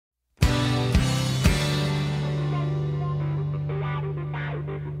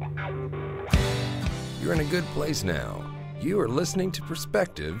you're in a good place now. You are listening to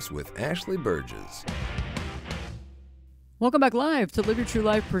Perspectives with Ashley Burgess. Welcome back live to Live Your True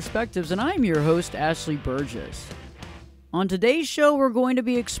Life Perspectives, and I'm your host, Ashley Burgess. On today's show, we're going to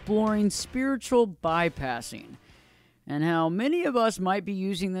be exploring spiritual bypassing and how many of us might be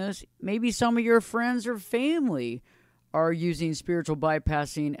using this. Maybe some of your friends or family are using spiritual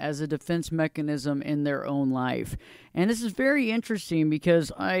bypassing as a defense mechanism in their own life. And this is very interesting because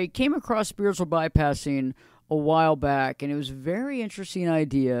I came across spiritual bypassing a while back, and it was a very interesting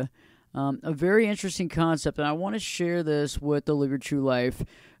idea, a very interesting concept, and I want to share this with the Live Your True Life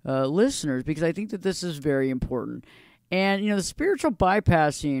listeners because I think that this is very important. And, the spiritual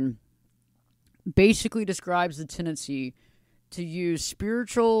bypassing basically describes the tendency to use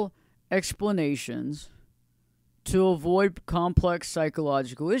spiritual explanations to avoid complex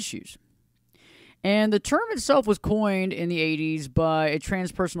psychological issues. And the term itself was coined in the 80s by a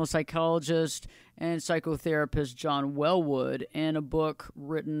transpersonal psychologist and psychotherapist, John Wellwood, in a book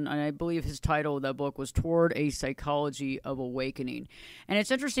written, and I believe his title of that book was Toward a Psychology of Awakening. And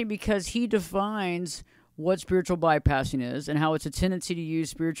it's interesting because he defines what spiritual bypassing is and how it's a tendency to use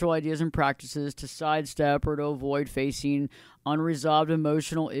spiritual ideas and practices to sidestep or to avoid facing unresolved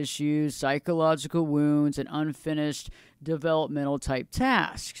emotional issues, psychological wounds, and unfinished developmental type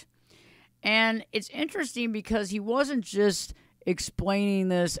tasks. And it's interesting because he wasn't just explaining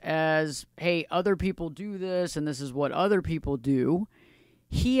this as, hey, other people do this and this is what other people do.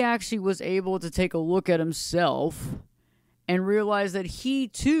 He actually was able to take a look at himself and realize that he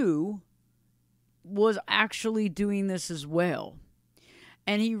too was actually doing this as well.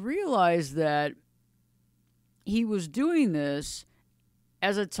 And he realized that he was doing this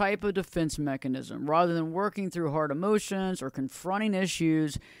as a type of defense mechanism. Rather than working through hard emotions or confronting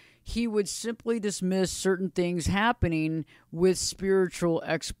issues, he would simply dismiss certain things happening with spiritual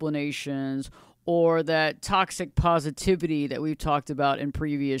explanations or that toxic positivity that we've talked about in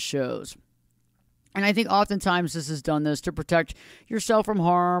previous shows. And I think oftentimes this is done this to protect yourself from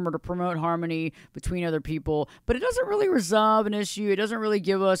harm or to promote harmony between other people. But it doesn't really resolve an issue. It doesn't really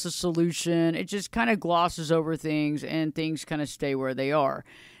give us a solution. It just kind of glosses over things and things kind of stay where they are.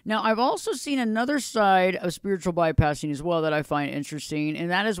 Now, I've also seen another side of spiritual bypassing as well that I find interesting,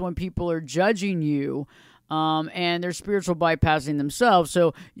 and that is when people are judging you and they're spiritual bypassing themselves.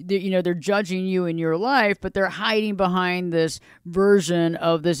 So, they're judging you in your life, but they're hiding behind this version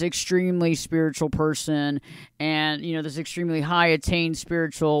of this extremely spiritual person and, this extremely high attained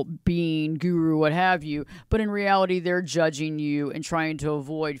spiritual being, guru, what have you. But in reality, they're judging you and trying to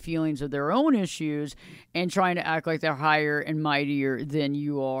avoid feelings of their own issues and trying to act like they're higher and mightier than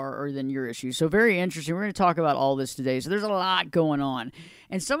you are or than your issues. So very interesting. We're going to talk about all this today. So there's a lot going on.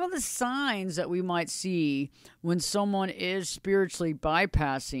 And some of the signs that we might see when someone is spiritually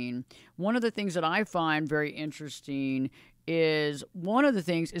bypassing, one of the things that I find very interesting is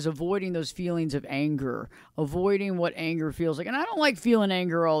avoiding those feelings of anger, avoiding what anger feels like. And I don't like feeling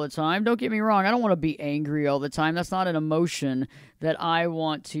anger all the time. Don't get me wrong. I don't want to be angry all the time. That's not an emotion that I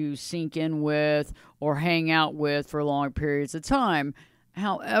want to sink in with or hang out with for long periods of time.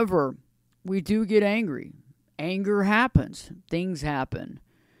 However, we do get angry. Anger happens. Things happen.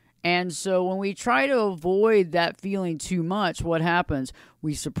 And so when we try to avoid that feeling too much, what happens?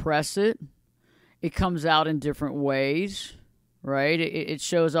 We suppress it. It comes out in different ways, right? It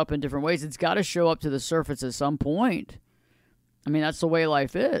shows up in different ways. It's got to show up to the surface at some point. I mean, that's the way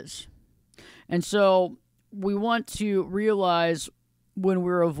life is. And so we want to realize when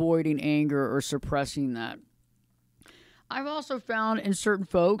we're avoiding anger or suppressing that. I've also found in certain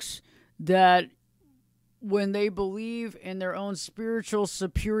folks that when they believe in their own spiritual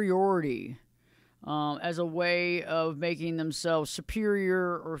superiority as a way of making themselves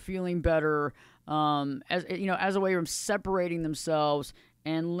superior or feeling better, as a way of separating themselves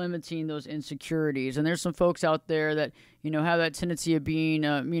and limiting those insecurities. And there's some folks out there that, have that tendency of being,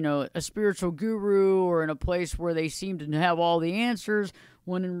 a spiritual guru or in a place where they seem to have all the answers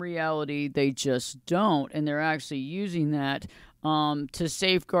when in reality they just don't. And they're actually using that to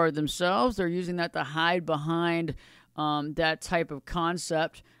safeguard themselves. They're using that to hide behind that type of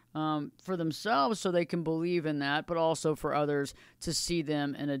concept for themselves so they can believe in that, but also for others to see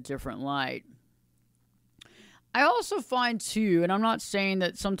them in a different light. I also find too, and I'm not saying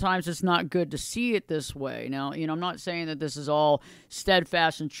that sometimes it's not good to see it this way. Now, I'm not saying that this is all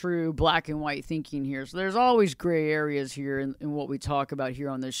steadfast and true, black and white thinking here. So there's always gray areas here in what we talk about here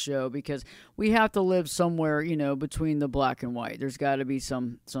on this show because we have to live somewhere, between the black and white. There's got to be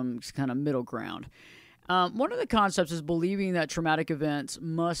some kind of middle ground. One of the concepts is believing that traumatic events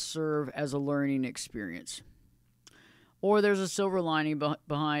must serve as a learning experience. or there's a silver lining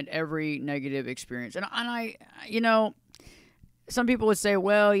behind every negative experience. And I, some people would say,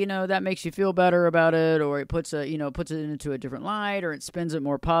 well, that makes you feel better about it, or it puts it into a different light, or it spins it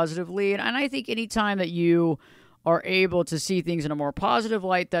more positively. And I think anytime that you are able to see things in a more positive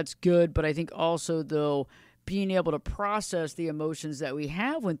light, that's good. But I think also, though, being able to process the emotions that we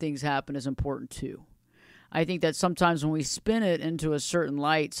have when things happen is important too. I think that sometimes when we spin it into a certain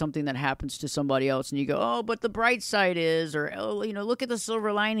light, something that happens to somebody else, and you go, oh, but the bright side is, or, oh, look at the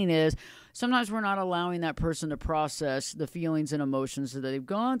silver lining is, sometimes we're not allowing that person to process the feelings and emotions that they've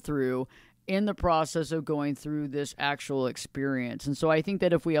gone through in the process of going through this actual experience. And so I think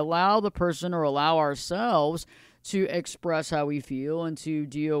that if we allow the person or allow ourselves to express how we feel and to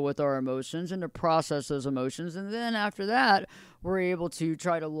deal with our emotions and to process those emotions, and then after that, we're able to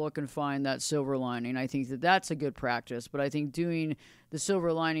try to look and find that silver lining. I think that that's a good practice, but I think doing the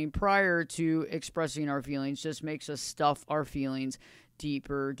silver lining prior to expressing our feelings just makes us stuff our feelings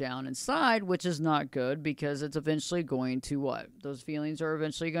deeper down inside, which is not good, because it's eventually going to what? Those feelings are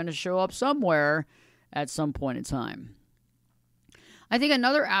eventually going to show up somewhere at some point in time. I think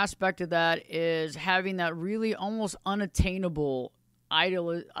another aspect of that is having that really almost unattainable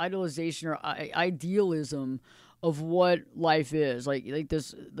idolization or idealism of what life is, like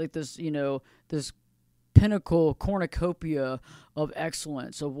this this pinnacle cornucopia of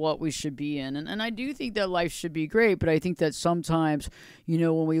excellence of what we should be in. And I do think that life should be great, but I think that sometimes,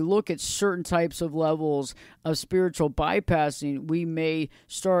 when we look at certain types of levels of spiritual bypassing, we may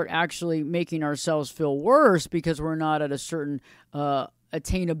start actually making ourselves feel worse because we're not at a certain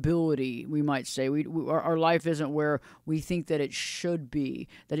attainability, we might say. Our life isn't where we think that it should be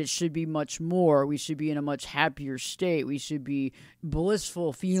much more. We should be in a much happier state. We should be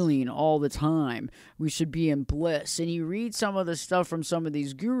blissful feeling all the time. We should be in bliss. And you read some of the stuff from some of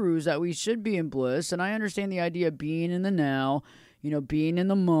these gurus that we should be in bliss. And I understand the idea of being in the now, being in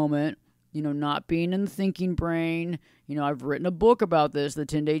the moment, not being in the thinking brain. I've written a book about this, the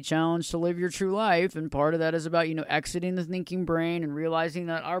 10-Day Challenge to Live Your True Life, and part of that is about, exiting the thinking brain and realizing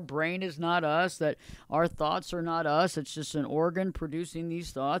that our brain is not us, that our thoughts are not us. It's just an organ producing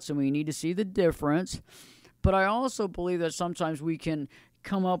these thoughts, and we need to see the difference. But I also believe that sometimes we can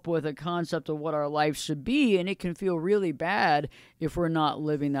come up with a concept of what our life should be, and it can feel really bad if we're not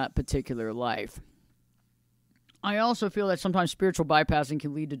living that particular life. I also feel that sometimes spiritual bypassing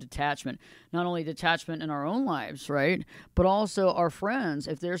can lead to detachment. Not only detachment in our own lives, right? But also our friends,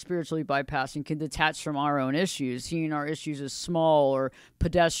 if they're spiritually bypassing, can detach from our own issues, seeing our issues as small or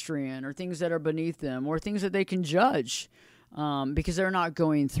pedestrian or things that are beneath them or things that they can judge because they're not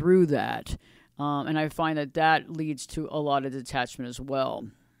going through that. And I find that leads to a lot of detachment as well.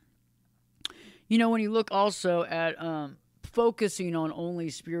 When you look also at focusing on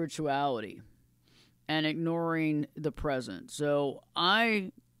only spirituality and ignoring the present. So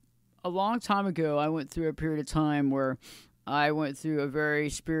a long time ago, I went through a period of time where I went through a very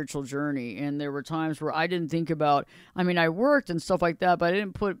spiritual journey, and there were times where I didn't think about, I worked and stuff like that, but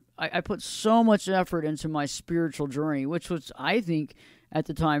I put so much effort into my spiritual journey, which was, I think, at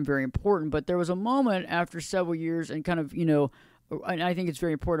the time very important. But there was a moment after several years and kind of, and I think it's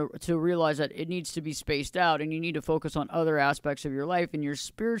very important to realize that it needs to be spaced out, and you need to focus on other aspects of your life, and your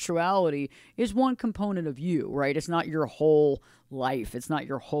spirituality is one component of you, right? It's not your whole life. It's not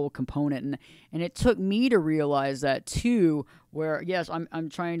your whole component. And it took me to realize that too, where, yes, I'm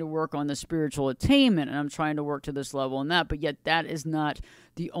trying to work on the spiritual attainment, and I'm trying to work to this level and that, but yet that is not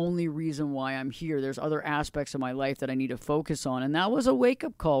the only reason why I'm here. There's other aspects of my life that I need to focus on, and that was a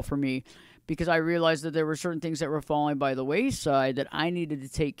wake-up call for me, because I realized that there were certain things that were falling by the wayside that I needed to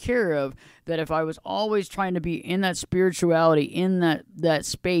take care of, that if I was always trying to be in that spirituality, in that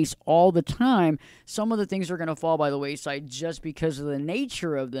space all the time, some of the things are going to fall by the wayside just because of the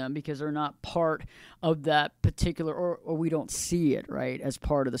nature of them, because they're not part of that particular, or we don't see it, right, as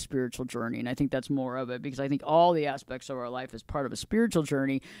part of the spiritual journey. And I think that's more of it, because I think all the aspects of our life is part of a spiritual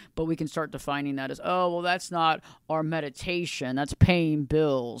journey, but we can start defining that as, oh, well, that's not our meditation, that's paying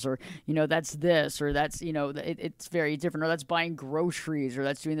bills, or, that's this, or that's, it's very different, or that's buying groceries, or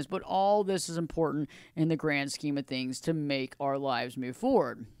that's doing this. But all this is important in the grand scheme of things to make our lives move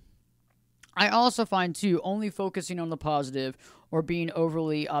forward. I also find, too, only focusing on the positive or being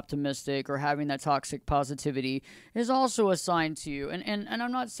overly optimistic or having that toxic positivity is also a sign to, and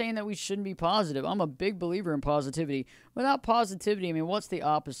I'm not saying that we shouldn't be positive. I'm a big believer in positivity. Without positivity, what's the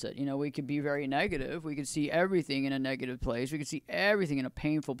opposite? We could be very negative. We could see everything in a negative place. We could see everything in a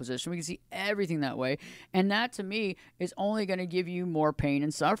painful position. We could see everything that way. And that, to me, is only going to give you more pain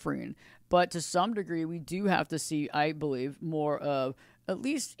and suffering. But to some degree, we do have to see, I believe, more of at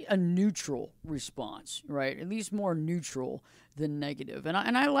least a neutral response, right? At least more neutral than negative. And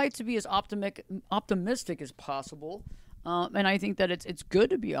I like to be as optimistic as possible. And I think that it's good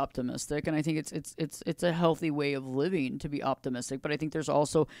to be optimistic, and I think it's a healthy way of living to be optimistic. But I think there's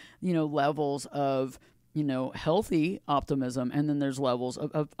also, levels of, healthy optimism, and then there's levels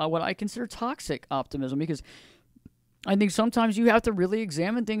of what I consider toxic optimism, because I think sometimes you have to really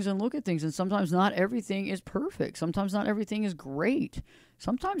examine things and look at things, and sometimes not everything is perfect. Sometimes not everything is great.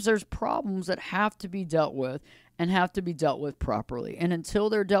 Sometimes there's problems that have to be dealt with and have to be dealt with properly. And until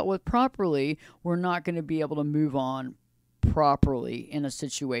they're dealt with properly, we're not going to be able to move on properly in a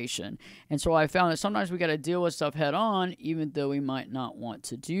situation. And so I found that sometimes we got to deal with stuff head on, even though we might not want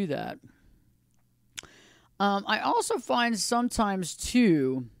to do that. I also find sometimes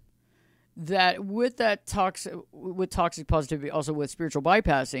too that with toxic positivity, also with spiritual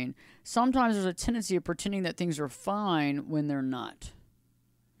bypassing, sometimes there's a tendency of pretending that things are fine when they're not.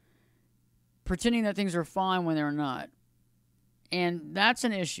 Pretending that things are fine when they're not. And that's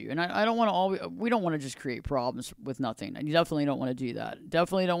an issue. And I don't want to we don't want to just create problems with nothing. And you definitely don't want to do that.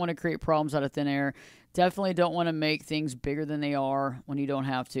 Definitely don't want to create problems out of thin air. Definitely don't want to make things bigger than they are when you don't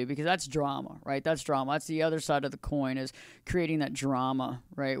have to, because that's drama, right? That's drama. That's the other side of the coin, is creating that drama,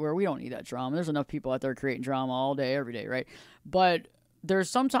 right? Where we don't need that drama. There's enough people out there creating drama all day, every day, right? But there's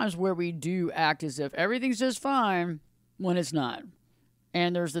sometimes where we do act as if everything's just fine when it's not.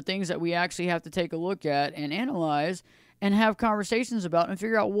 And there's the things that we actually have to take a look at and analyze and have conversations about and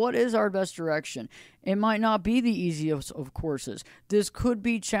figure out what is our best direction. It might not be the easiest of courses. This could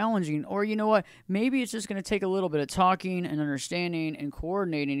be challenging. Or you know what? Maybe it's just going to take a little bit of talking and understanding and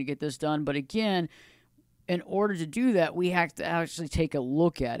coordinating to get this done. But again, in order to do that, we have to actually take a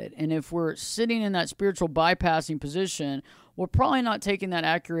look at it. And if we're sitting in that spiritual bypassing position, we're probably not taking that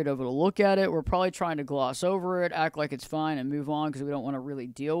accurate of a look at it. We're probably trying to gloss over it, act like it's fine, and move on because we don't want to really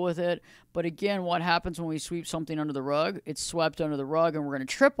deal with it. But again, what happens when we sweep something under the rug? It's swept under the rug, and we're going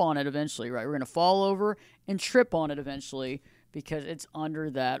to trip on it eventually, right? We're going to fall over and trip on it eventually because it's under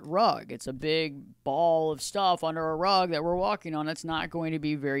that rug. It's a big ball of stuff under a rug that we're walking on. It's not going to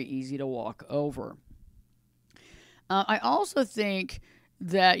be very easy to walk over. I also think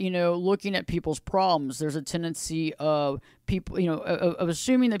that, looking at people's problems, there's a tendency of people, of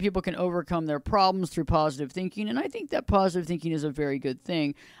assuming that people can overcome their problems through positive thinking. And I think that positive thinking is a very good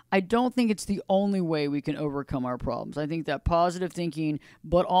thing. I don't think it's the only way we can overcome our problems. I think that positive thinking,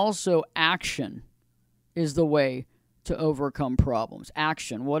 but also action, is the way to overcome problems.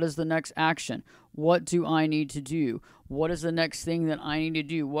 Action. What is the next action? What do I need to do? What is the next thing that I need to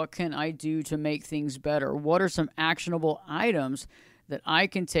do? What can I do to make things better? What are some actionable items that I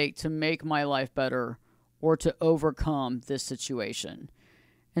can take to make my life better or to overcome this situation?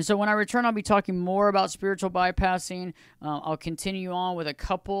 And so when I return, I'll be talking more about spiritual bypassing. I'll continue on with a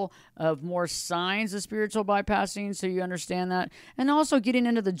couple of more signs of spiritual bypassing so you understand that. And also getting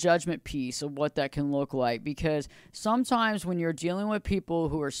into the judgment piece of what that can look like. Because sometimes when you're dealing with people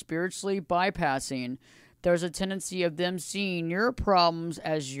who are spiritually bypassing, there's a tendency of them seeing your problems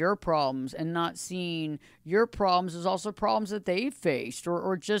as your problems and not seeing your problems as also problems that they faced,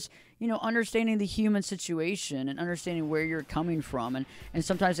 or just, understanding the human situation and understanding where you're coming from. And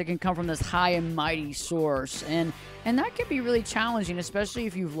sometimes it can come from this high and mighty source. And that can be really challenging, especially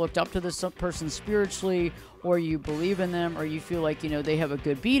if you've looked up to this person spiritually, or you believe in them, or you feel like, they have a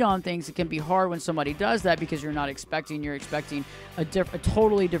good beat on things. It can be hard when somebody does that because you're expecting a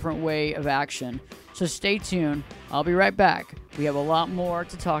totally different way of action. So stay tuned. I'll be right back. We have a lot more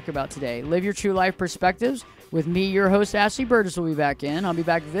to talk about today. Live your true life perspectives with me, your host, Ashley Burgess, will be back in. I'll be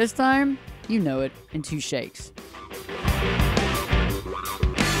back this time, you know it, in 2 shakes.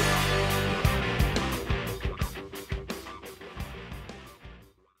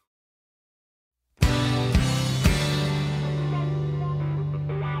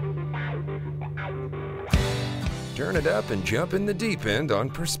 Turn it up and jump in the deep end on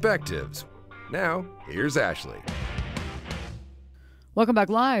perspectives. Now, here's Ashley. Welcome back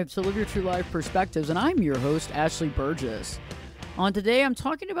live to Live Your True Life Perspectives, and I'm your host, Ashley Burgess. On today, I'm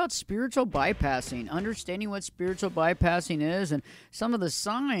talking about spiritual bypassing, understanding what spiritual bypassing is and some of the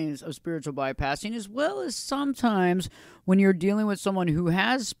signs of spiritual bypassing, as well as sometimes when you're dealing with someone who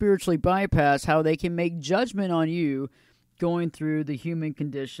has spiritually bypassed, how they can make judgment on you going through the human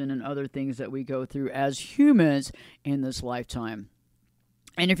condition and other things that we go through as humans in this lifetime.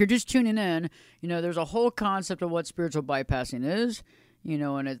 And if you're just tuning in, there's a whole concept of what spiritual bypassing is.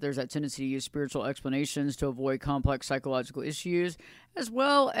 And there's that tendency to use spiritual explanations to avoid complex psychological issues, as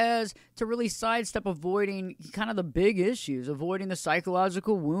well as to really sidestep avoiding kind of the big issues, avoiding the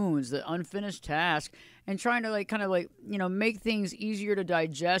psychological wounds, the unfinished task, and trying to make things easier to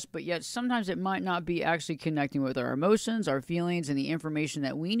digest, but yet sometimes it might not be actually connecting with our emotions, our feelings, and the information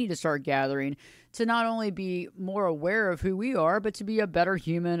that we need to start gathering to not only be more aware of who we are, but to be a better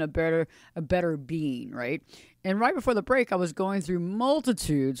human, a better being, right? And right before the break, I was going through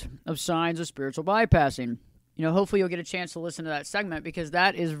multitudes of signs of spiritual bypassing. Hopefully you'll get a chance to listen to that segment, because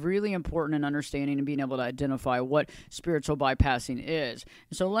that is really important in understanding and being able to identify what spiritual bypassing is.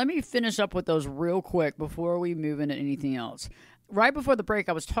 And so let me finish up with those real quick before we move into anything else. Right before the break,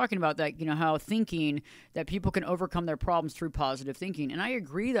 I was talking about that, how thinking that people can overcome their problems through positive thinking. And I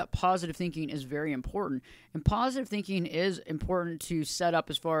agree that positive thinking is very important. And positive thinking is important to set up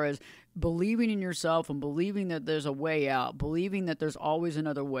as far as believing in yourself and believing that there's a way out, believing that there's always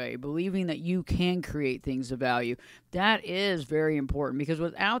another way, believing that you can create things of value. That is very important, because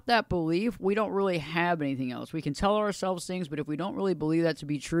without that belief, we don't really have anything else. We can tell ourselves things, but if we don't really believe that to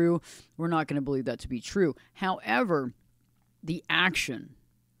be true, we're not going to believe that to be true. However, the action.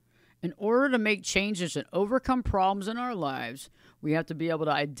 In order to make changes and overcome problems in our lives, we have to be able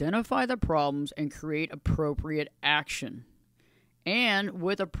to identify the problems and create appropriate action. And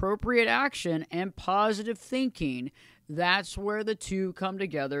with appropriate action and positive thinking, that's where the two come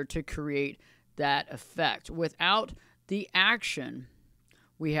together to create that effect. Without the action,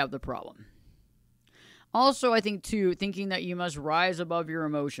 we have the problem. Also, I think, too, thinking that you must rise above your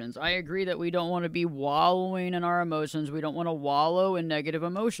emotions. I agree that we don't want to be wallowing in our emotions. We don't want to wallow in negative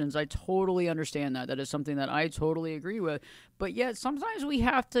emotions. I totally understand that. That is something that I totally agree with. But yet, sometimes we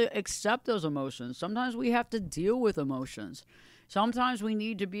have to accept those emotions. Sometimes we have to deal with emotions. Sometimes we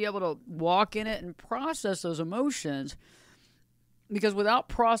need to be able to walk in it and process those emotions, because without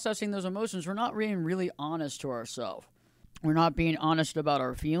processing those emotions, we're not being really honest to ourselves. We're not being honest about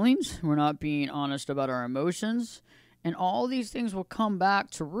our feelings. We're not being honest about our emotions. And all these things will come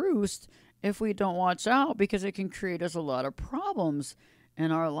back to roost if we don't watch out, because it can create us a lot of problems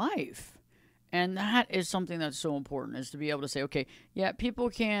in our life. And that is something that's so important, is to be able to say, okay, yeah,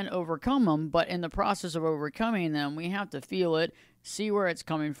 people can overcome them, but in the process of overcoming them, we have to feel it, see where it's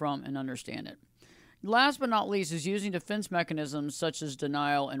coming from, and understand it. Last but not least is using defense mechanisms such as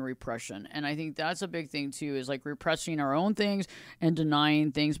denial and repression. And I think that's a big thing too, is like repressing our own things and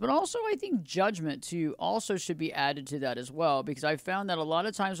denying things. But also I think judgment too also should be added to that as well, because I found that a lot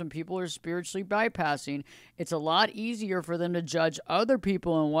of times when people are spiritually bypassing, it's a lot easier for them to judge other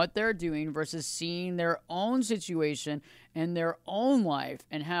people and what they're doing versus seeing their own situation and their own life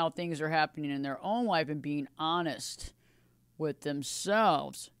and how things are happening in their own life, and being honest with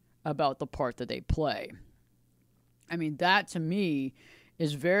themselves about the part that they play. I mean, that to me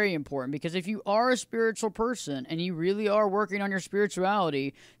is very important, because if you are a spiritual person and you really are working on your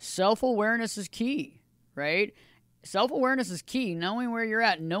spirituality, self-awareness is key, right? Self-awareness is key, knowing where you're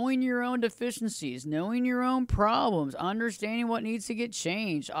at, knowing your own deficiencies, knowing your own problems, understanding what needs to get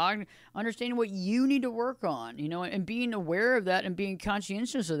changed, understanding what you need to work on, and being aware of that and being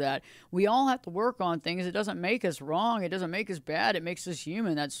conscientious of that. We all have to work on things. It doesn't make us wrong. It doesn't make us bad. It makes us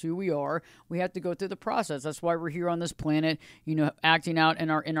human. That's who we are. We have to go through the process. That's why we're here on this planet, acting out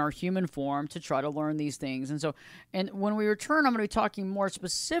in our human form to try to learn these things. And when we return, I'm going to be talking more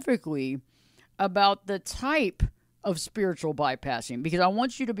specifically about the type of spiritual bypassing, because I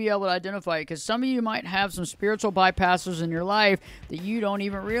want you to be able to identify it, because some of you might have some spiritual bypassers in your life that you don't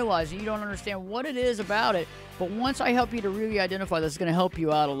even realize, and you don't understand what it is about it. But once I help you to really identify this, it's going to help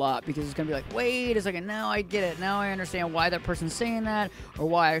you out a lot, because it's going to be like, wait a second, now I get it. Now I understand why that person's saying that, or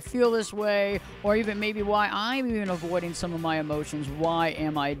why I feel this way, or even maybe why I'm even avoiding some of my emotions. Why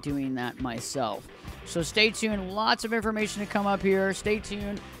am I doing that myself? So stay tuned. Lots of information to come up here. Stay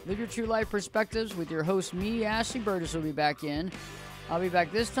tuned. Live Your True Life Perspectives with your host, me, Ashley Burgess, will be back in. I'll be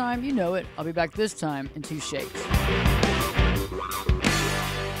back this time. You know it. I'll be back this time in 2 shakes.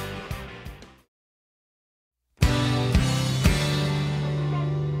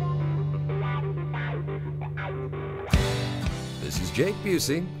 This is Jake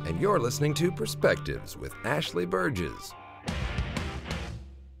Busey, and you're listening to Perspectives with Ashley Burgess.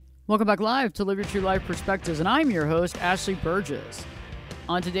 Welcome back live to Live Your True Life Perspectives, and I'm your host, Ashley Burgess.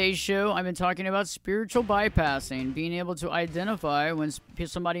 On today's show, I've been talking about spiritual bypassing, being able to identify when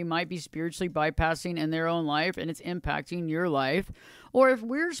somebody might be spiritually bypassing in their own life and it's impacting your life, or if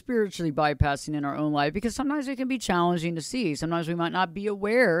we're spiritually bypassing in our own life, because sometimes it can be challenging to see. Sometimes we might not be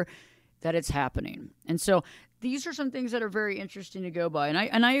aware that it's happening. And so these are some things that are very interesting to go by.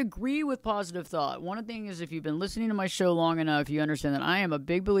 And I agree with positive thought. One of the things is, if you've been listening to my show long enough, you understand that I am a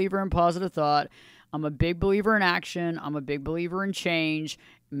big believer in positive thought. I'm a big believer in action. I'm a big believer in change,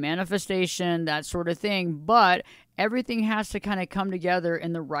 manifestation, that sort of thing. But everything has to kind of come together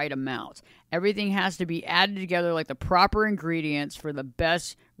in the right amount. Everything has to be added together like the proper ingredients for the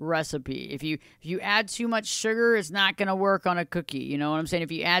best recipe. If you add too much sugar, it's not going to work on a cookie. You know what I'm saying?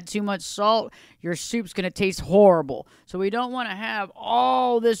 If you add too much salt, your soup's going to taste horrible. So we don't want to have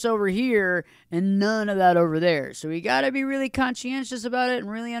all this over here and none of that over there. So we got to be really conscientious about it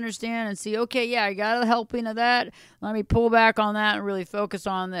and really understand and see, okay, yeah, I got a helping of that. Let me pull back on that and really focus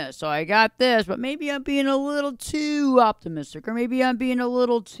on this. So I got this, but maybe I'm being a little too optimistic, or maybe I'm being a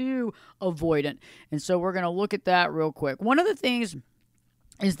little too avoidant. And so we're going to look at that real quick. One of the things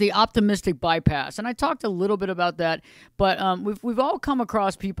is the optimistic bypass. And I talked a little bit about that, but we've all come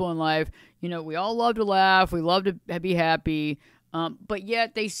across people in life, you know, we all love to laugh, we love to be happy, but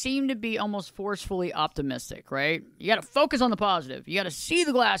yet they seem to be almost forcefully optimistic, right? You got to focus on the positive. You got to see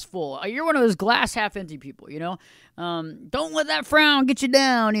the glass full. You're one of those glass half empty people, you know? Don't let that frown get you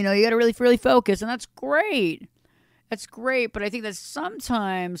down. You know, you got to really focus, and that's great. That's great, but I think that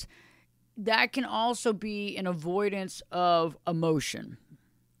sometimes that can also be an avoidance of emotion.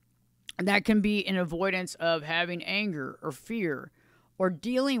 That can be an avoidance of having anger or fear or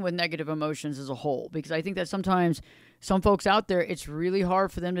dealing with negative emotions as a whole. Because I think that sometimes some folks out there, it's really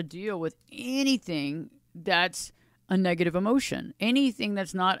hard for them to deal with anything that's a negative emotion. Anything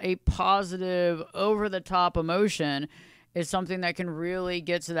that's not a positive, over-the-top emotion is something that can really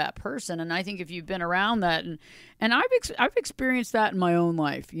get to that person. And I think if you've been around that, and I've experienced that in my own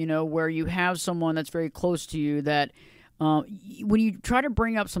life, you know, where you have someone that's very close to you that when you try to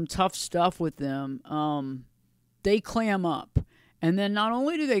bring up some tough stuff with them, they clam up. And then not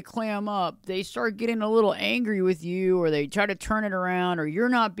only do they clam up, they start getting a little angry with you, or they try to turn it around, or you're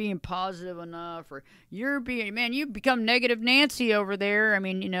not being positive enough, or you've become negative Nancy over there. I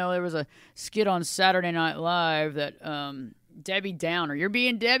mean, you know, there was a skit on Saturday Night Live that Debbie Downer, you're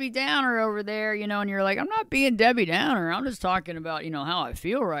being Debbie Downer over there, you know, and you're like, I'm not being Debbie Downer. I'm just talking about, you know, how I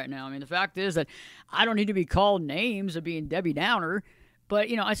feel right now. I mean, the fact is that I don't need to be called names of being Debbie Downer. But,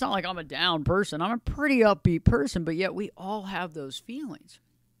 you know, it's not like I'm a down person. I'm a pretty upbeat person, but yet we all have those feelings.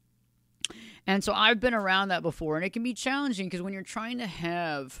 And so I've been around that before, and it can be challenging because when you're trying to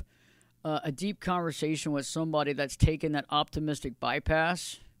have a deep conversation with somebody that's taken that optimistic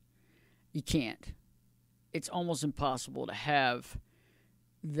bypass, you can't. It's almost impossible to have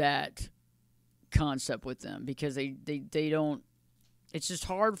that concept with them because they don't, it's just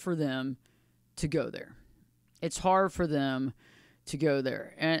hard for them to go there. It's hard for them to go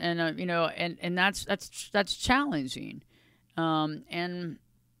there, and you know, and that's challenging, and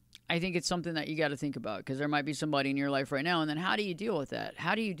I think it's something that you got to think about because there might be somebody in your life right now, and then how do you deal with that?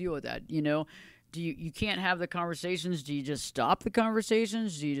 How do you deal with that? You know, do you can't have the conversations? Do you just stop the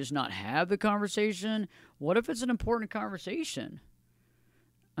conversations? Do you just not have the conversation? What if it's an important conversation?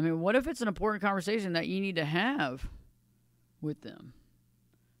 I mean, what if it's an important conversation that you need to have with them?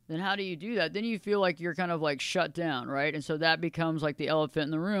 Then how do you do that? Then you feel like you're kind of like shut down, right? And so that becomes like the elephant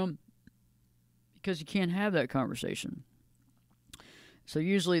in the room because you can't have that conversation. So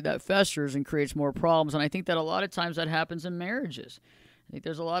usually that festers and creates more problems. And I think that a lot of times that happens in marriages. I think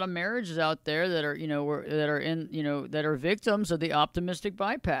there's a lot of marriages out there that are, you know, that are victims of the optimistic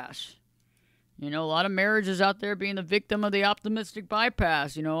bypass. You know, a lot of marriages out there being the victim of the optimistic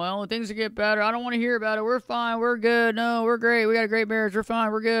bypass. You know, well, things will get better. I don't want to hear about it. We're fine. We're good. No, we're great. We got a great marriage. We're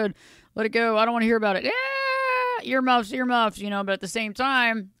fine. We're good. Let it go. I don't want to hear about it. Yeah, earmuffs, you know, but at the same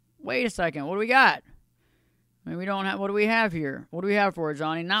time, wait a second. What do we got? I mean, we don't have, what do we have here? What do we have for it,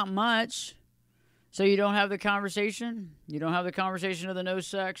 Johnny? Not much. So you don't have the conversation? You don't have the conversation of the no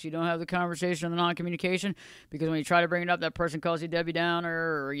sex? You don't have the conversation of the non-communication? Because when you try to bring it up, that person calls you Debbie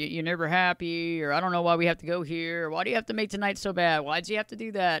Downer, or you're never happy, or I don't know why we have to go here, or why do you have to make tonight so bad? Why did you have to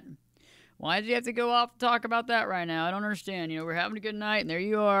do that? Why did you have to go off and talk about that right now? I don't understand. You know, we're having a good night, and there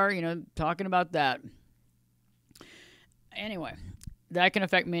you are, you know, talking about that. Anyway, that can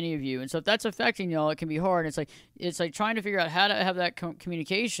affect many of you. And so if that's affecting y'all, it can be hard. It's like trying to figure out how to have that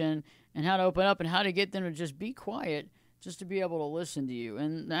communication and how to open up and how to get them to just be quiet, just to be able to listen to you.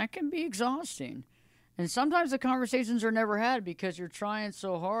 And that can be exhausting. And sometimes the conversations are never had because you're trying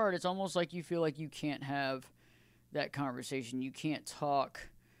so hard. It's almost like you feel like you can't have that conversation. You can't talk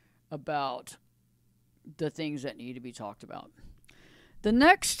about the things that need to be talked about. The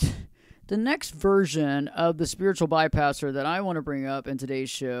next version of the spiritual bypasser that I want to bring up in today's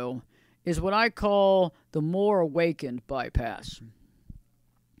show is what I call the more awakened bypass.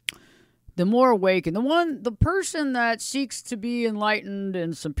 the more awakened, the person that seeks to be enlightened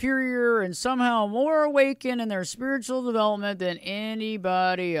and superior and somehow more awakened in their spiritual development than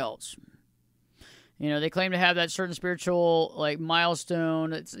anybody else. They claim to have that certain spiritual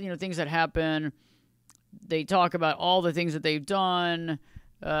milestone. It's, things that happen. They talk about all the things that they've done.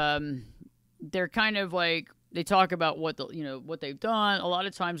 They're kind of they talk about what they've done. A lot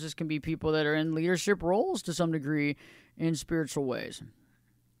of times this can be people that are in leadership roles to some degree in spiritual ways.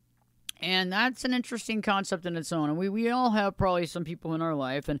 And that's an interesting concept in its own. And we all have probably some people in our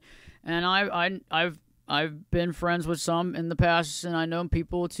life, and I've been friends with some in the past, and I know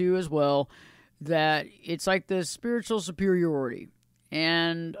people too as well, that it's like this spiritual superiority.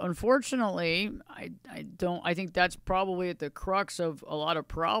 And unfortunately, I think that's probably at the crux of a lot of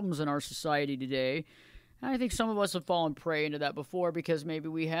problems in our society today. I think some of us have fallen prey into that before because maybe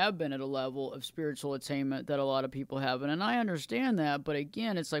we have been at a level of spiritual attainment that a lot of people haven't. And I understand that. But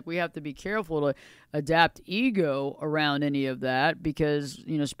again, it's like we have to be careful to adapt ego around any of that because,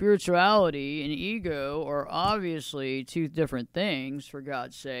 spirituality and ego are obviously two different things, for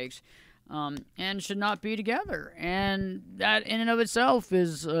God's sakes, and should not be together. And that in and of itself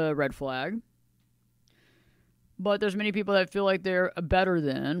is a red flag. But there's many people that feel like they're better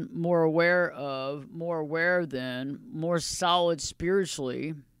than, more aware than, more solid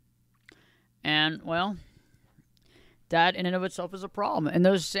spiritually. And, well, that in and of itself is a problem. And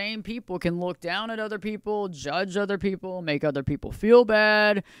those same people can look down at other people, judge other people, make other people feel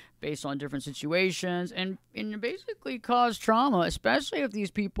bad based on different situations, and basically cause trauma, especially if these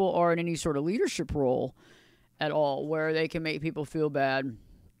people are in any sort of leadership role at all, where they can make people feel bad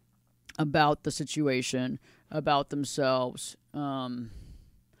about the situation, about themselves. I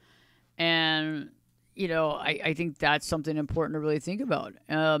think that's something important to really think about.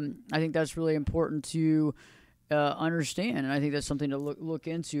 I think that's really important to understand, and I think that's something to look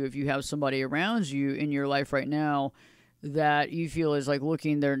into if you have somebody around you in your life right now that you feel is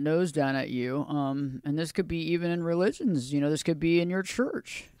looking their nose down at you. And this could be even in religions. This could be in your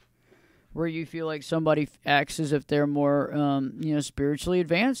church, where you feel like somebody acts as if they're more, spiritually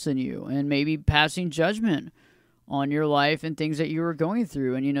advanced than you, and maybe passing judgment on your life and things that you were going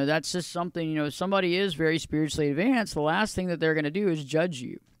through. And, that's just something, if somebody is very spiritually advanced, the last thing that they're going to do is judge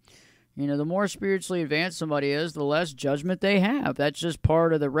you. The more spiritually advanced somebody is, the less judgment they have. That's just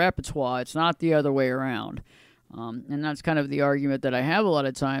part of the repertoire. It's not the other way around. And that's kind of the argument that I have a lot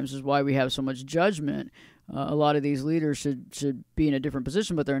of times, is why we have so much judgment. A lot of these leaders should be in a different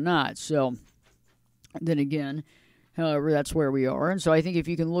position, but they're not. So then again, however, that's where we are. And so I think if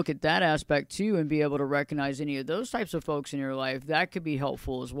you can look at that aspect too and be able to recognize any of those types of folks in your life, that could be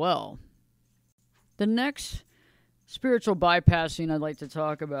helpful as well. The next spiritual bypassing I'd like to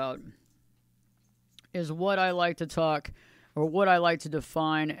talk about is what I like to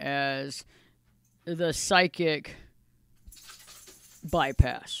define as the psychic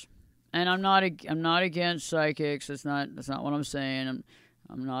bypass. And I'm not against psychics. That's not what I'm saying.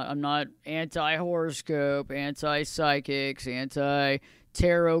 I'm not anti-horoscope, anti-psychics,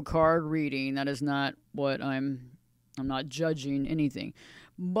 anti-tarot card reading. That is not what I'm not judging anything.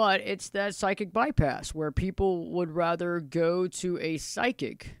 But it's that psychic bypass where people would rather go to a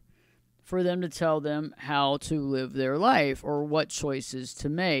psychic for them to tell them how to live their life or what choices to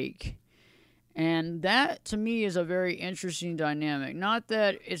make. And that, to me, is a very interesting dynamic. Not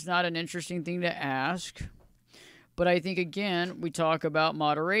that it's not an interesting thing to ask, but I think, again, we talk about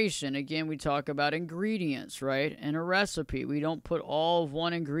moderation. Again, we talk about ingredients, right? In a recipe. We don't put all of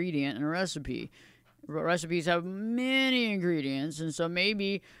one ingredient in a recipe. Recipes have many ingredients, and so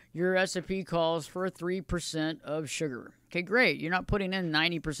maybe your recipe calls for 3% of sugar. Okay, great. You're not putting in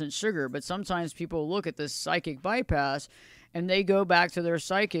 90% sugar, but sometimes people look at this psychic bypass and they go back to their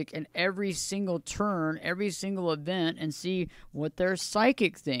psychic and every single turn, every single event, and see what their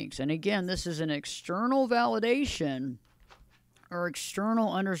psychic thinks. And again, this is an external validation or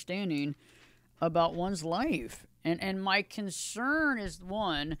external understanding about one's life. And my concern is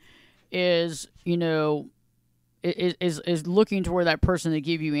is looking toward that person to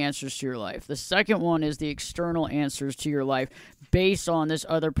give you answers to your life. The second one is the external answers to your life based on this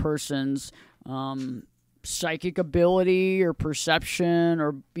other person's psychic ability or perception,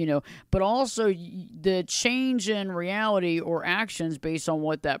 or but also the change in reality or actions based on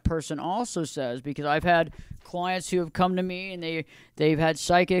what that person also says. Because I've had clients who have come to me and they've had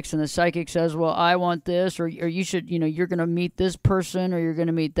psychics, and the psychic says, well, I want this, or you should, you're going to meet this person, or you're going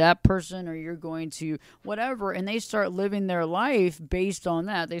to meet that person, or you're going to whatever, and they start living their life based on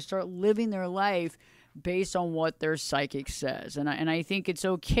that. They start living their life based on what their psychic says. And I think it's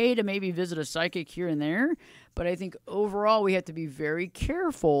okay to maybe visit a psychic here and there, but I think overall we have to be very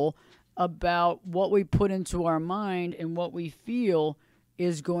careful about what we put into our mind and what we feel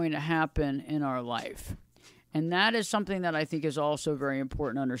is going to happen in our life. And that is something that I think is also very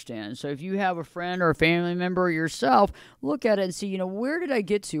important to understand. So if you have a friend or a family member or yourself, look at it and see, where did I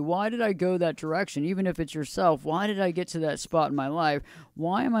get to? Why did I go that direction? Even if it's yourself, why did I get to that spot in my life?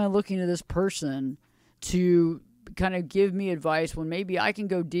 Why am I looking to this person to kind of give me advice when maybe I can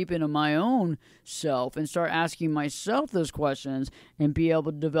go deep into my own self and start asking myself those questions and be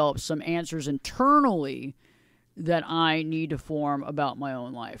able to develop some answers internally that I need to form about my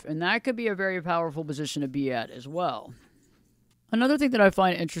own life. And that could be a very powerful position to be at as well. Another thing that I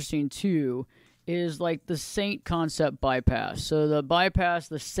find interesting too is like the saint concept bypass. So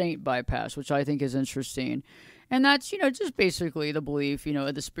the saint bypass, which I think is interesting. And that's, just basically the belief,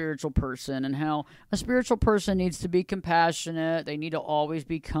 of the spiritual person and how a spiritual person needs to be compassionate. They need to always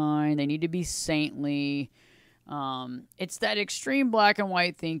be kind. They need to be saintly. It's that extreme black and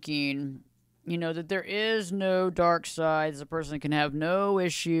white thinking, that there is no dark sides. A person can have no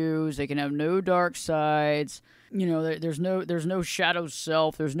issues. They can have no dark sides. There's no shadow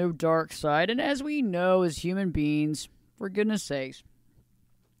self. There's no dark side. And as we know as human beings, for goodness sakes,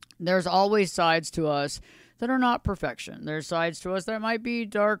 there's always sides to us that are not perfection. There's sides to us that might be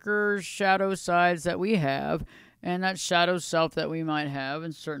darker shadow sides that we have, and that shadow self that we might have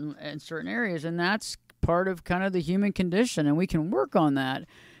in certain areas. And that's part of kind of the human condition, and we can work on that.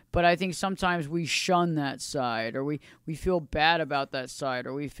 But I think sometimes we shun that side, or we feel bad about that side,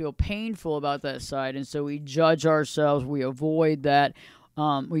 or we feel painful about that side, and so we judge ourselves. We avoid that.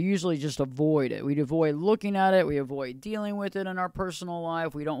 We usually just avoid it. We avoid looking at it. We avoid dealing with it in our personal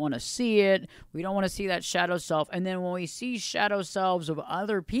life. We don't want to see it. We don't want to see that shadow self. And then when we see shadow selves of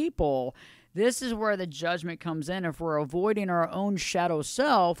other people, this is where the judgment comes in. If we're avoiding our own shadow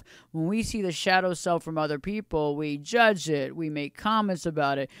self, when we see the shadow self from other people, we judge it. We make comments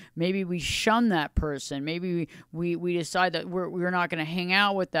about it. Maybe we shun that person. Maybe we decide that we're not going to hang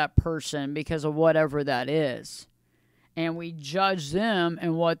out with that person because of whatever that is. And we judge them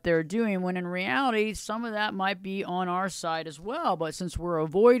and what they're doing, when in reality, some of that might be on our side as well. But since we're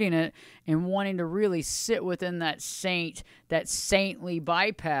avoiding it and wanting to really sit within that saintly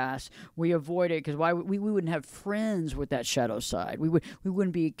bypass, we avoid it, because we wouldn't have friends with that shadow side. We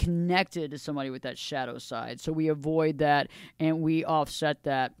wouldn't be connected to somebody with that shadow side. So we avoid that and we offset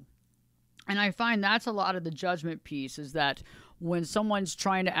that. And I find that's a lot of the judgment piece, is that when someone's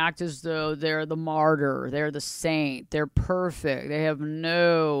trying to act as though they're the martyr, they're the saint, they're perfect, there's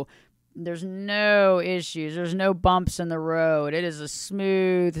no issues, there's no bumps in the road, it is a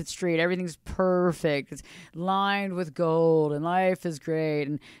smooth street, everything's perfect, it's lined with gold, and life is great,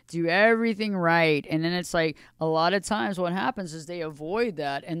 and do everything right. And then it's like, a lot of times what happens is they avoid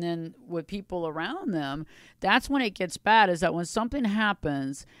that, and then with people around them, that's when it gets bad, is that when something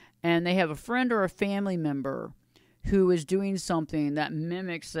happens and they have a friend or a family member who is doing something that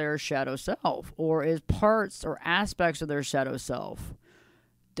mimics their shadow self, or is parts or aspects of their shadow self,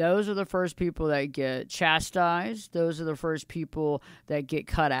 those are the first people that get chastised. Those are the first people that get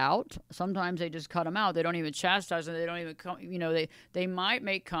cut out. Sometimes they just cut them out. They don't even chastise them. They don't even, they might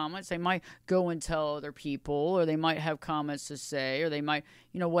make comments. They might go and tell other people, or they might have comments to say, or they might,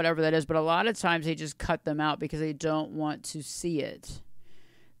 whatever that is. But a lot of times they just cut them out because they don't want to see it.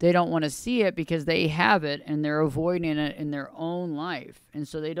 They don't want to see it because they have it and they're avoiding it in their own life. And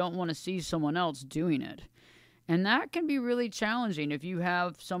so they don't want to see someone else doing it. And that can be really challenging if you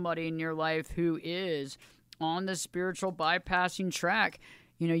have somebody in your life who is on the spiritual bypassing track.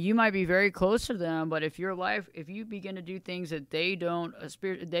 You might be very close to them, but if you begin to do things that they don't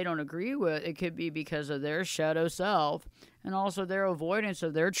agree with, it could be because of their shadow self and also their avoidance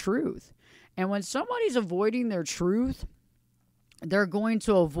of their truth. And when somebody's avoiding their truth, they're going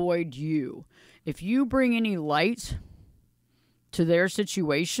to avoid you. If you bring any light to their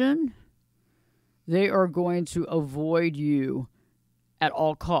situation, they are going to avoid you at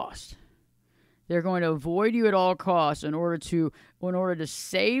all costs. They're going to avoid you at all costs in order to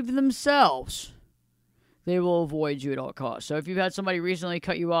save themselves. They will avoid you at all costs. So if you've had somebody recently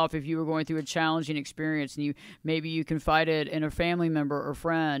cut you off, if you were going through a challenging experience and maybe you confided in a family member or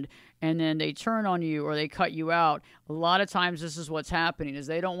friend, and then they turn on you or they cut you out, a lot of times this is what's happening, is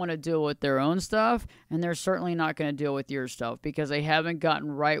they don't want to deal with their own stuff, and they're certainly not going to deal with your stuff because they haven't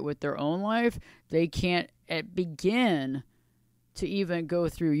gotten right with their own life. They can't begin to even go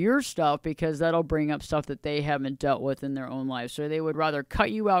through your stuff because that'll bring up stuff that they haven't dealt with in their own life. So they would rather cut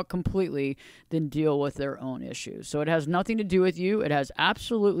you out completely than deal with their own issues. So it has nothing to do with you. It has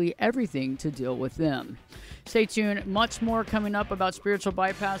absolutely everything to deal with them. Stay tuned. Much more coming up about spiritual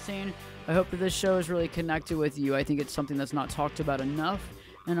bypassing. I hope that this show is really connected with you. I think it's something that's not talked about enough.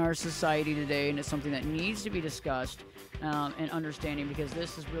 in our society today, and it's something that needs to be discussed and understanding, because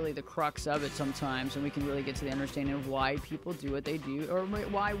this is really the crux of it sometimes, and we can really get to the understanding of why people do what they do, or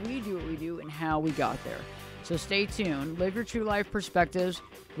why we do what we do, and how we got there. So stay tuned. Live Your True Life Perspectives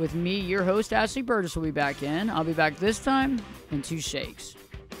with me, your host, Ashley Burgess, will be back in. I'll be back this time in 2 shakes.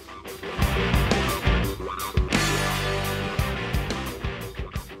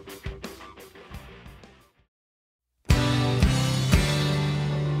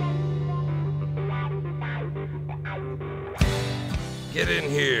 Get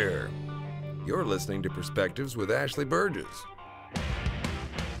in here. You're listening to Perspectives with Ashley Burgess.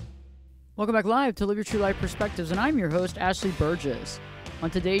 Welcome back live to Live Your True Life Perspectives, and I'm your host, Ashley Burgess.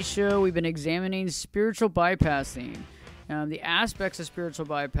 On today's show, we've been examining spiritual bypassing, the aspects of spiritual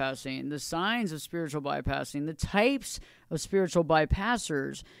bypassing, the signs of spiritual bypassing, the types of spiritual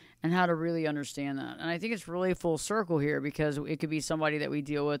bypassers, and how to really understand that. And I think it's really full circle here, because it could be somebody that we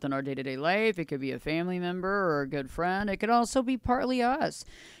deal with in our day-to-day life. It could be a family member or a good friend. It could also be partly us,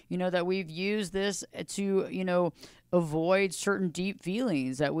 that we've used this to, avoid certain deep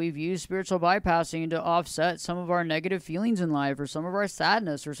feelings, that we've used spiritual bypassing to offset some of our negative feelings in life, or some of our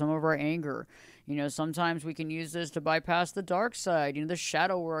sadness, or some of our anger. Sometimes we can use this to bypass the dark side, the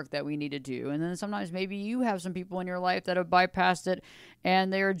shadow work that we need to do. And then sometimes maybe you have some people in your life that have bypassed it,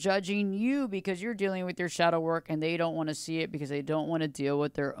 and they are judging you because you're dealing with your shadow work, and they don't want to see it because they don't want to deal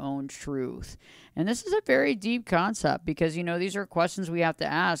with their own truth. And this is a very deep concept, because, these are questions we have to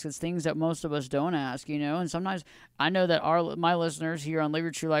ask. It's things that most of us don't ask, and sometimes I know that my listeners here on Live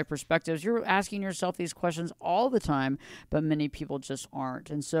Your True Life Perspectives, you're asking yourself these questions all the time, but many people just aren't.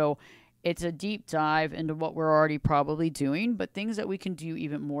 And so it's a deep dive into what we're already probably doing, but things that we can do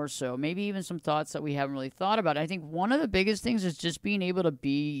even more so. Maybe even some thoughts that we haven't really thought about. I think one of the biggest things is just being able to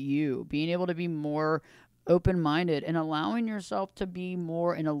be you, being able to be more open-minded, and allowing yourself to be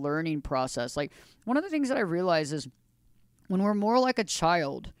more in a learning process. Like, one of the things that I realize is when we're more like a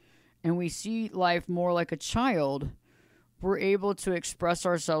child and we see life more like a child, we're able to express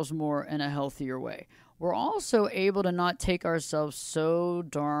ourselves more in a healthier way. We're also able to not take ourselves so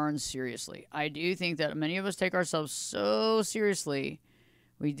darn seriously. I do think that many of us take ourselves so seriously.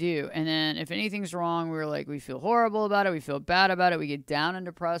 We do. And then if anything's wrong, we feel horrible about it. We feel bad about it. We get down and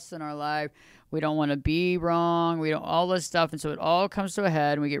depressed in our life. We don't want to be wrong. We don't, all this stuff. And so it all comes to a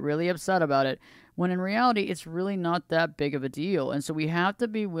head, and we get really upset about it, when in reality, it's really not that big of a deal. And so we have to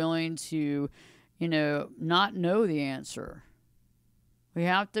be willing to, not know the answer. We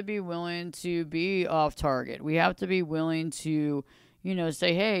have to be willing to be off target. We have to be willing to,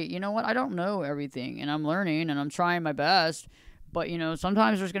 say, hey, you know what? I don't know everything, and I'm learning, and I'm trying my best. But,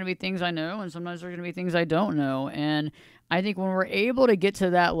 sometimes there's going to be things I know, and sometimes there's going to be things I don't know. And I think when we're able to get to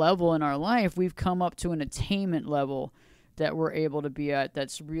that level in our life, we've come up to an attainment level that we're able to be at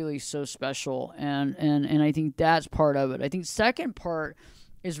that's really so special. And I think that's part of it. I think second part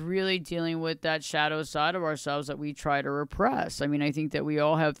is really dealing with that shadow side of ourselves that we try to repress. I mean, I think that we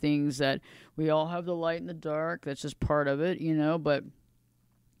all have things that we all have, the light and the dark. That's just part of it, but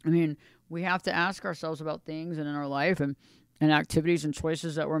I mean, we have to ask ourselves about things and in our life and activities and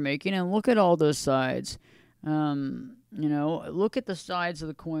choices that we're making, and look at all those sides. Look at the sides of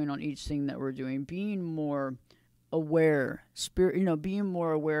the coin on each thing that we're doing, being more aware, being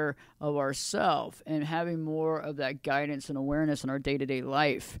more aware of ourselves, and having more of that guidance and awareness in our day-to-day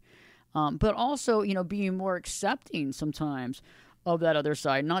life. But also, being more accepting sometimes of that other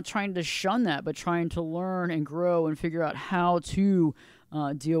side, not trying to shun that, but trying to learn and grow and figure out how to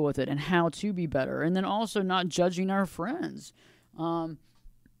deal with it and how to be better. And then also not judging our friends.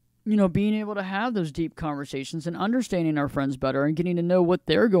 Being able to have those deep conversations and understanding our friends better and getting to know what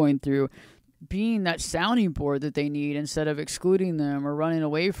they're going through, being that sounding board that they need instead of excluding them or running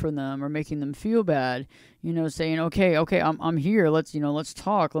away from them or making them feel bad. Saying, okay, I'm here. Let's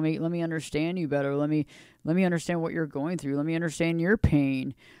talk. Let me understand you better. Let me understand what you're going through. Let me understand your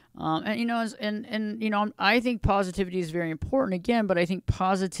pain. I think positivity is very important again, but I think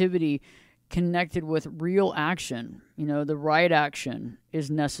positivity connected with real action, the right action, is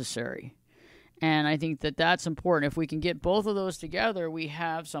necessary. And I think that that's important. If we can get both of those together, we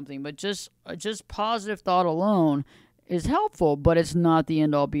have something. But just positive thought alone is helpful, but it's not the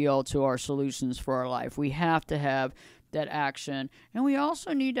end-all be-all to our solutions for our life. We have to have that action. And we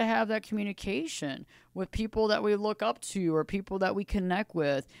also need to have that communication with people that we look up to or people that we connect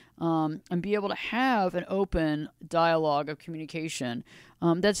with, and be able to have an open dialogue of communication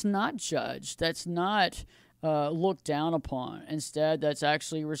that's not judged, that's not looked down upon. Instead, that's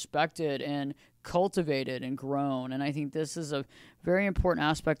actually respected and cultivated and grown. And I think this is a very important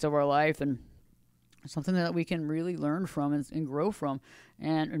aspect of our life. And something that we can really learn from and grow from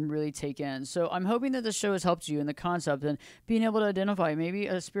and really take in. So I'm hoping that this show has helped you in the concept and being able to identify maybe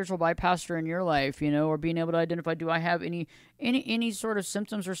a spiritual bypasser in your life, or being able to identify, do I have any sort of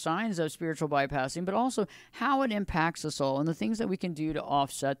symptoms or signs of spiritual bypassing, but also how it impacts us all and the things that we can do to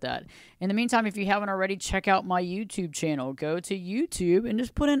offset that. In the meantime, if you haven't already, check out my YouTube channel. Go to YouTube and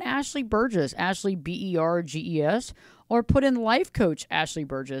just put in Ashley Burgess, Ashley Berges, or put in Life Coach Ashley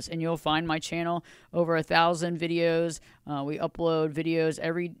Burgess, and you'll find my channel. Over 1,000 videos. We upload videos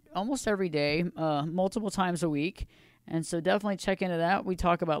almost every day, multiple times a week. And so definitely check into that. We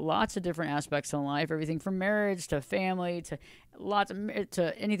talk about lots of different aspects in life, everything from marriage to family to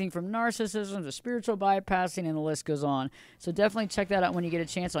anything from narcissism to spiritual bypassing, and the list goes on. So definitely check that out when you get a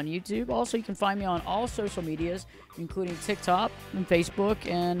chance on YouTube. Also, you can find me on all social medias, including TikTok and Facebook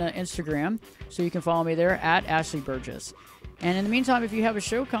and Instagram. So you can follow me there at Ashley Burgess. And in the meantime, if you have a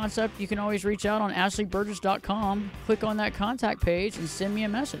show concept, you can always reach out on ashleyburgess.com, click on that contact page, and send me a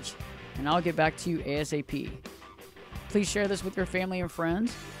message. And I'll get back to you ASAP. Please share this with your family and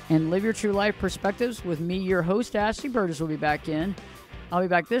friends, and live your true life perspectives with me, your host, Ashley Burgess, will be back in. I'll be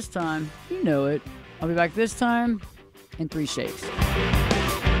back this time. You know it. I'll be back this time in 3 shakes.